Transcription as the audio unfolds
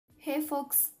Hey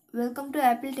folks, welcome to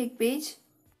Apple Tech page.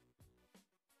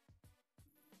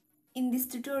 In this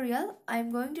tutorial, I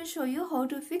am going to show you how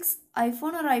to fix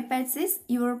iPhone or iPad says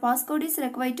your passcode is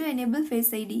required to enable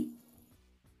Face ID.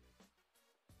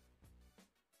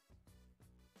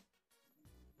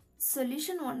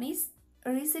 Solution 1 is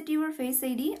reset your Face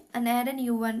ID and add a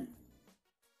new one.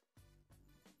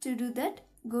 To do that,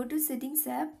 go to Settings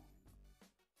app.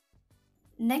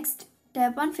 Next,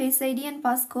 tap on Face ID and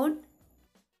passcode.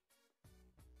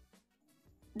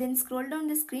 Then scroll down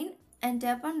the screen and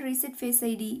tap on Reset Face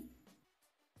ID.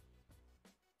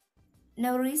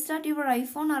 Now restart your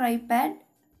iPhone or iPad.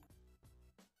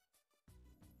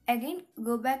 Again,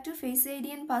 go back to Face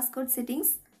ID and passcode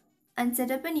settings and set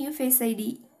up a new Face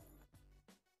ID.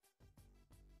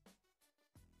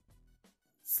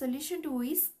 Solution 2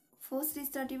 is force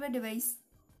restart your device.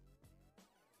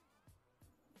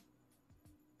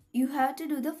 You have to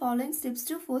do the following steps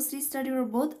to force restart your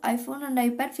both iPhone and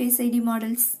iPad Face ID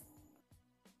models.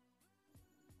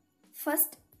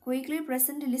 First, quickly press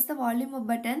and release the volume up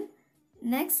button.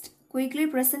 Next, quickly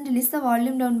press and release the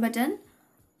volume down button.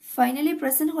 Finally,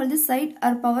 press and hold the side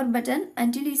or power button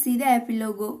until you see the Apple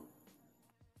logo.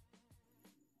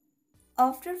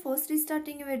 After force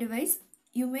restarting your device,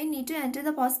 you may need to enter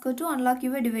the passcode to unlock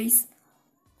your device.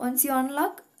 Once you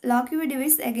unlock, lock your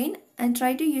device again and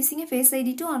try to using a Face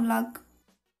ID to unlock.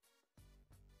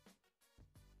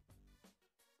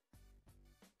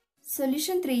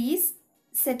 Solution 3 is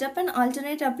set up an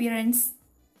alternate appearance.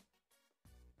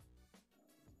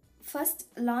 First,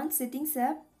 launch Settings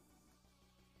app.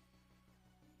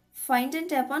 Find and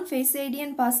tap on Face ID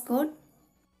and passcode.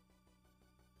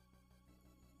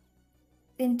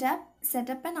 Then tap Set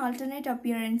up an alternate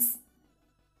appearance.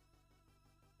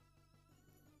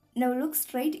 Now look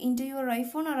straight into your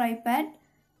iPhone or iPad,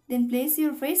 then place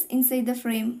your face inside the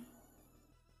frame.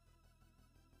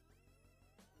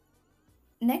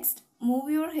 Next, move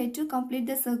your head to complete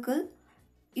the circle.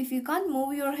 If you can't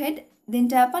move your head, then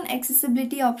tap on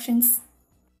Accessibility options.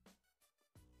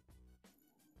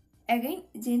 Again,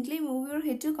 gently move your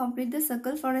head to complete the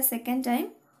circle for a second time.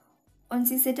 Once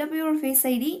you set up your Face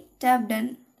ID, tap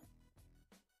Done.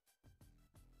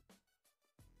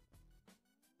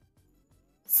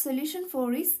 Solution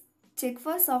 4 is check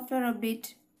for software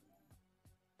update.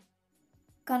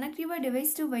 Connect your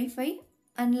device to Wi-Fi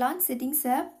and launch Settings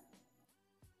app.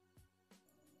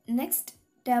 Next,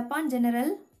 tap on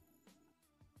General.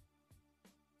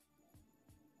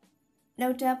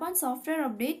 Now tap on Software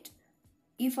Update.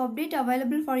 If update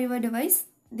available for your device,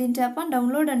 then tap on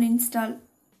Download and install.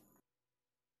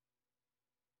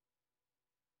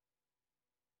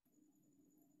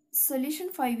 Solution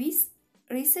 5 is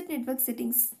reset network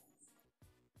settings.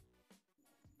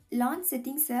 Launch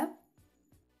Settings app.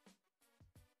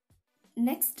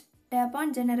 Next, tap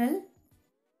on General.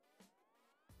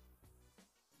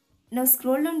 Now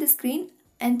scroll down the screen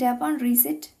and tap on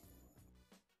Reset.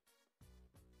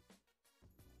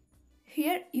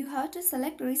 Here you have to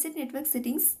select Reset Network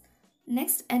Settings.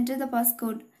 Next, enter the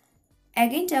passcode.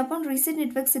 Again, tap on Reset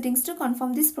Network Settings to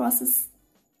confirm this process.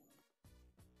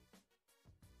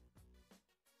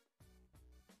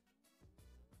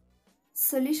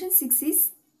 Solution 6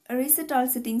 is reset all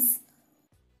settings.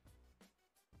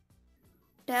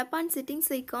 Tap on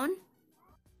Settings icon.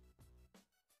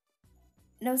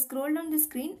 Now scroll down the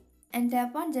screen and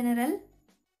tap on General.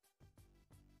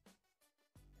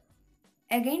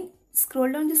 Again,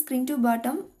 scroll down the screen to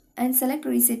bottom and select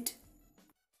Reset.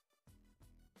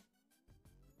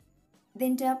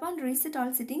 Then tap on Reset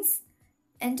all settings.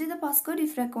 Enter the passcode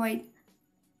if required.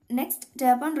 Next,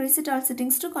 tap on Reset all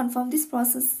settings to confirm this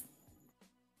process.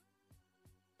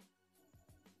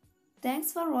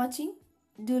 Thanks for watching.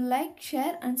 Do like,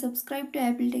 share and subscribe to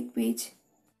Apple Tech page.